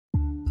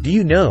Do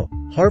you know,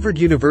 Harvard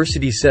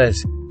University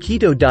says,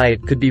 keto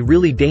diet could be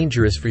really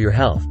dangerous for your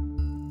health.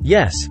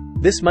 Yes,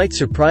 this might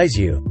surprise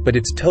you, but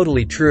it's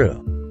totally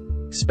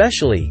true.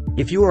 Especially,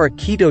 if you are a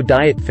keto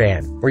diet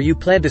fan, or you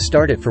plan to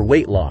start it for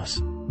weight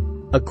loss.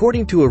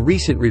 According to a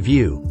recent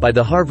review by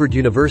the Harvard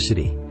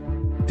University,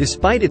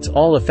 despite its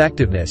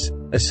all-effectiveness,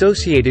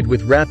 associated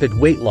with rapid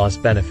weight loss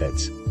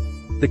benefits,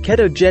 the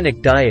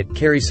ketogenic diet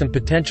carries some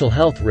potential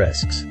health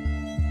risks.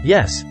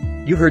 Yes,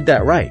 you heard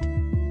that right.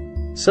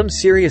 Some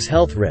serious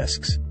health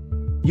risks.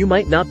 You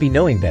might not be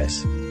knowing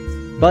this.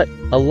 But,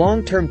 a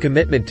long-term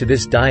commitment to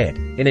this diet,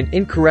 in an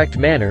incorrect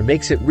manner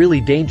makes it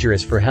really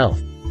dangerous for health.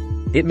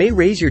 It may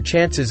raise your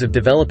chances of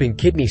developing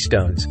kidney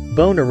stones,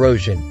 bone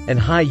erosion, and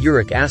high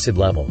uric acid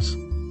levels.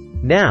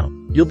 Now,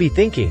 you'll be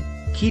thinking,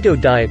 keto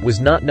diet was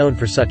not known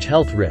for such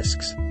health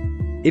risks.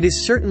 It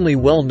is certainly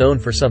well known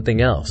for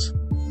something else.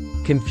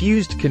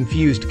 Confused.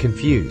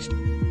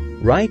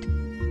 Right?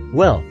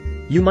 Well,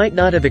 you might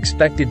not have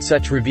expected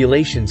such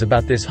revelations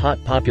about this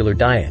hot popular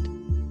diet.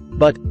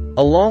 But,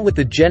 along with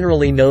the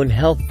generally known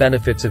health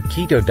benefits of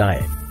keto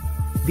diet,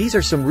 these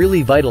are some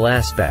really vital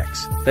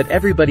aspects that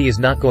everybody is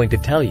not going to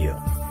tell you.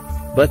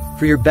 But,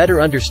 for your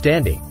better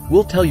understanding,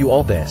 we'll tell you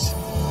all this.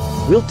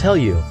 We'll tell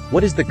you,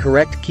 what is the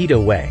correct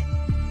keto way.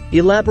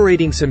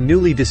 Elaborating some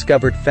newly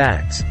discovered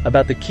facts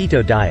about the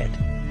keto diet.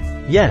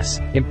 Yes,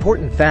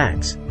 important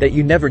facts that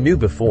you never knew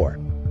before.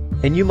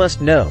 And you must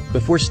know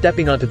before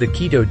stepping onto the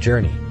keto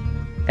journey.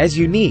 As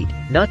you need,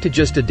 not to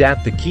just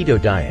adapt the keto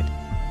diet.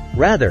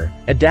 Rather,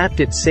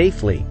 adapt it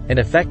safely and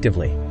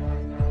effectively.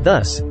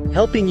 Thus,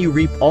 helping you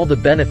reap all the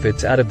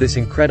benefits out of this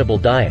incredible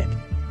diet,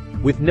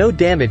 with no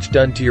damage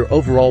done to your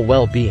overall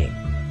well-being.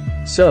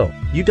 So,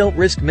 you don't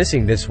risk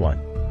missing this one.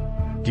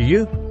 Do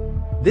you?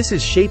 This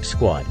is Shape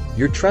Squad,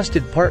 your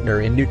trusted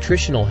partner in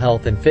nutritional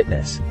health and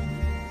fitness.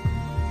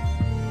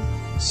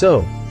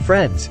 So,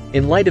 friends,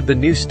 in light of the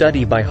new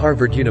study by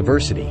Harvard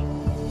University,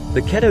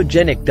 the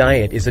ketogenic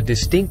diet is a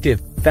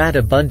distinctive,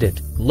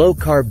 fat-abundant,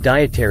 low-carb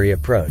dietary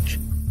approach.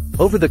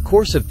 Over the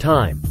course of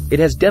time, it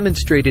has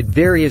demonstrated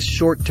various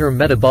short-term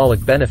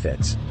metabolic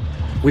benefits,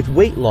 with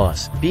weight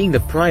loss being the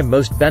prime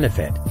most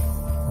benefit.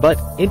 But,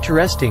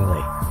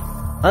 interestingly,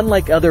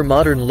 unlike other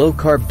modern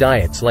low-carb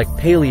diets like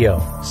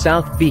Paleo,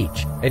 South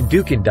Beach, and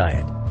Dukan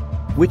diet,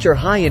 which are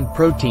high in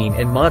protein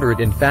and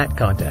moderate in fat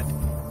content,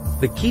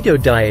 the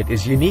keto diet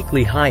is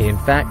uniquely high in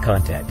fat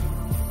content.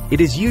 It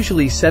is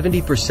usually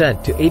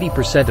 70% to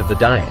 80% of the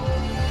diet,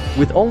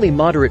 with only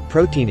moderate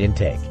protein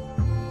intake.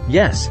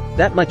 Yes,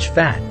 that much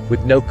fat,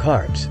 with no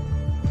carbs.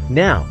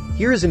 Now,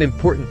 here is an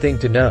important thing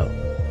to know.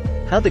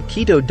 How the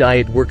keto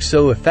diet works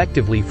so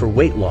effectively for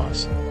weight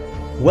loss.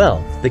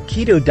 Well, the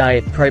keto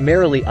diet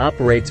primarily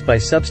operates by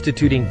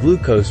substituting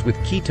glucose with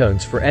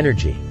ketones for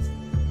energy.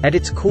 At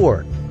its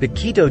core, the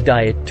keto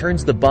diet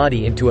turns the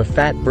body into a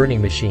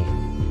fat-burning machine.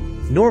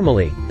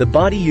 Normally, the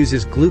body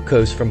uses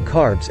glucose from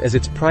carbs as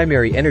its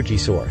primary energy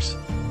source.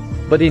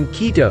 But in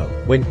keto,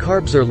 when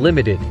carbs are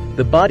limited,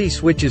 the body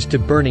switches to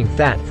burning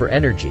fat for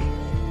energy,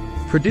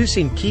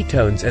 producing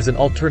ketones as an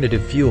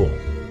alternative fuel.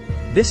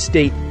 This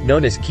state,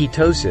 known as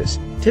ketosis,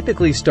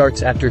 typically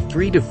starts after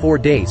 3 to 4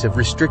 days of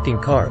restricting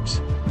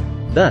carbs,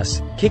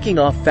 thus, kicking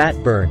off fat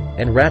burn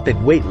and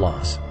rapid weight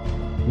loss.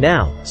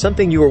 Now,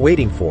 something you are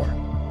waiting for.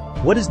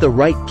 What is the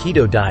right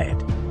keto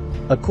diet?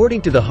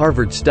 According to the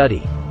Harvard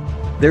study,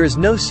 there is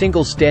no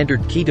single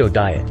standard keto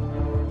diet.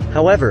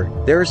 However,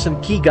 there are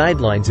some key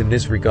guidelines in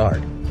this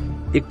regard.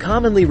 It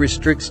commonly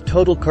restricts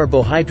total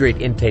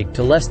carbohydrate intake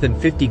to less than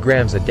 50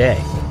 grams a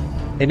day,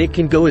 and it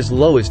can go as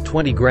low as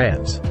 20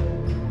 grams.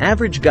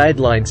 Average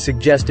guidelines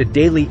suggest a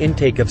daily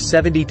intake of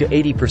 70 to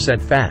 80%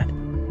 fat,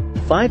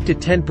 5 to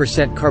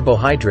 10%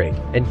 carbohydrate,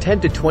 and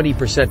 10 to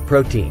 20%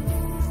 protein.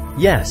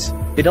 Yes,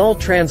 it all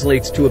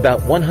translates to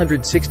about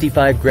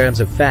 165 grams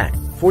of fat,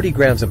 40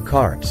 grams of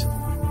carbs,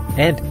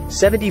 and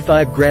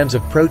 75 grams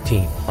of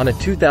protein on a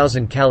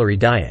 2,000 calorie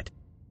diet.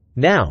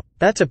 Now,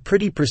 that's a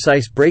pretty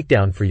precise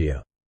breakdown for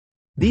you.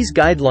 These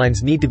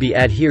guidelines need to be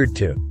adhered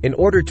to in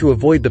order to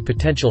avoid the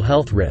potential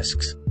health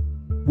risks.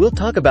 We'll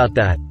talk about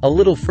that a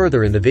little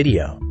further in the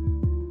video.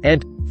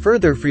 And,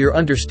 further for your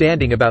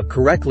understanding about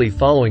correctly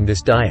following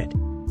this diet,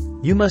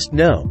 you must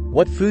know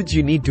what foods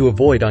you need to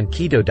avoid on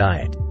keto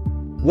diet.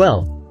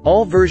 Well,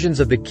 all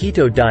versions of the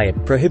keto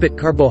diet prohibit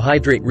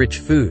carbohydrate-rich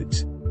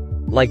foods,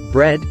 like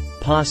bread,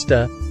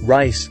 pasta,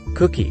 rice,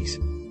 cookies,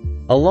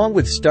 along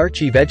with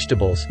starchy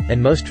vegetables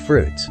and most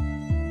fruits.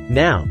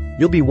 Now,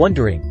 you'll be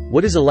wondering,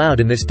 what is allowed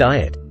in this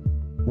diet?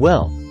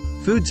 Well,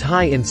 foods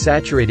high in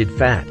saturated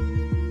fat,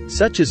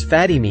 such as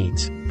fatty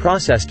meats,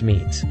 processed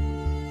meats,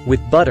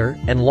 with butter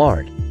and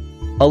lard,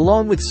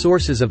 along with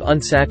sources of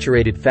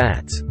unsaturated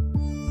fats,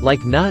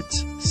 like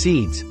nuts,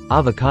 seeds,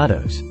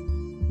 avocados,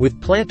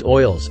 with plant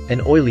oils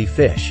and oily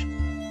fish.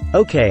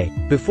 Okay,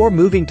 before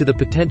moving to the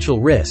potential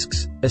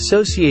risks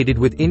associated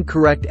with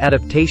incorrect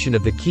adaptation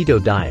of the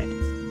keto diet,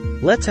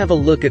 let's have a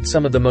look at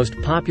some of the most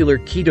popular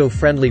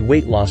keto-friendly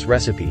weight loss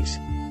recipes.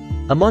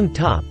 Among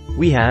top,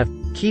 we have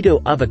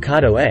keto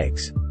avocado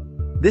eggs.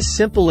 This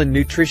simple and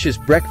nutritious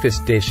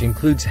breakfast dish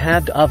includes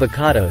halved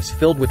avocados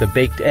filled with a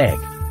baked egg,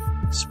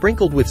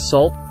 sprinkled with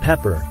salt,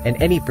 pepper,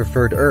 and any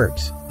preferred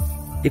herbs.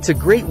 It's a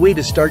great way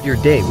to start your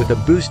day with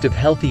a boost of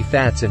healthy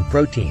fats and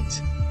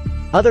proteins.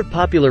 Other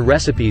popular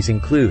recipes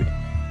include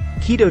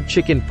keto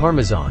chicken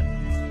parmesan,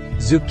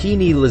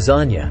 zucchini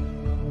lasagna,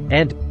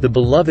 and the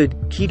beloved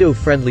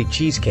keto-friendly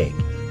cheesecake.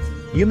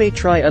 You may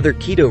try other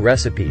keto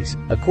recipes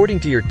according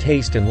to your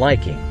taste and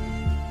liking.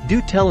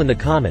 Do tell in the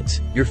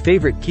comments your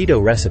favorite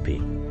keto recipe.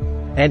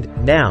 And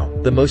now,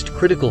 the most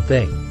critical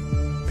thing.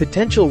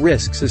 Potential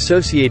risks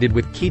associated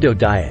with keto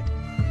diet.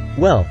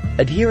 Well,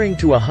 adhering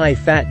to a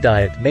high-fat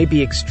diet may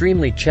be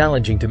extremely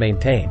challenging to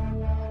maintain.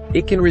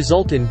 It can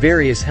result in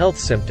various health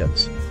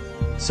symptoms,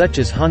 such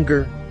as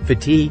hunger,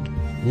 fatigue,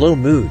 low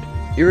mood,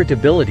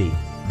 irritability,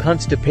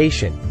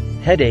 constipation,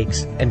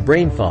 headaches, and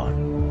brain fog.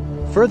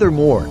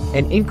 Furthermore,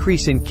 an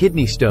increase in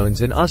kidney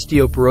stones and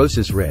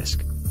osteoporosis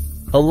risk,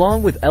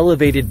 along with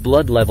elevated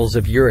blood levels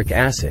of uric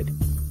acid,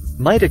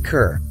 might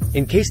occur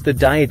in case the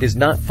diet is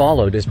not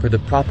followed as per the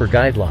proper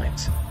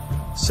guidelines.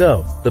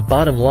 So, the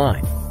bottom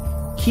line: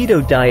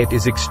 keto diet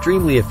is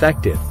extremely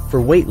effective for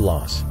weight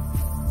loss.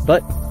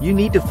 But you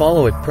need to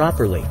follow it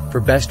properly for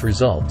best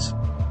results.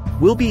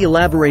 We'll be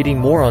elaborating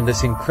more on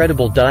this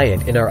incredible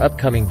diet in our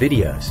upcoming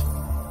videos,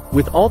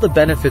 with all the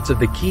benefits of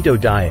the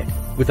keto diet,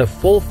 with a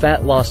full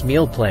fat loss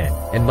meal plan,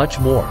 and much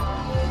more.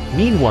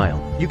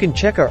 Meanwhile, you can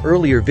check our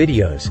earlier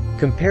videos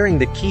comparing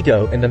the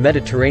keto and the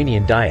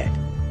Mediterranean diet.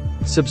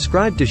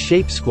 Subscribe to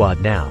Shape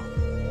Squad now,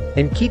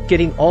 and keep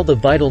getting all the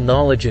vital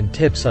knowledge and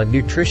tips on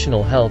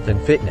nutritional health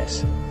and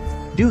fitness.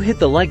 Do hit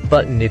the like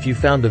button if you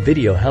found the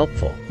video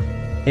helpful,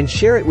 and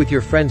share it with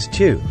your friends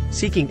too,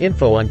 seeking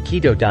info on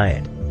keto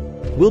diet.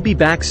 We'll be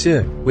back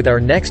soon with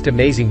our next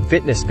amazing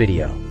fitness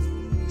video.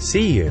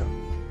 See you.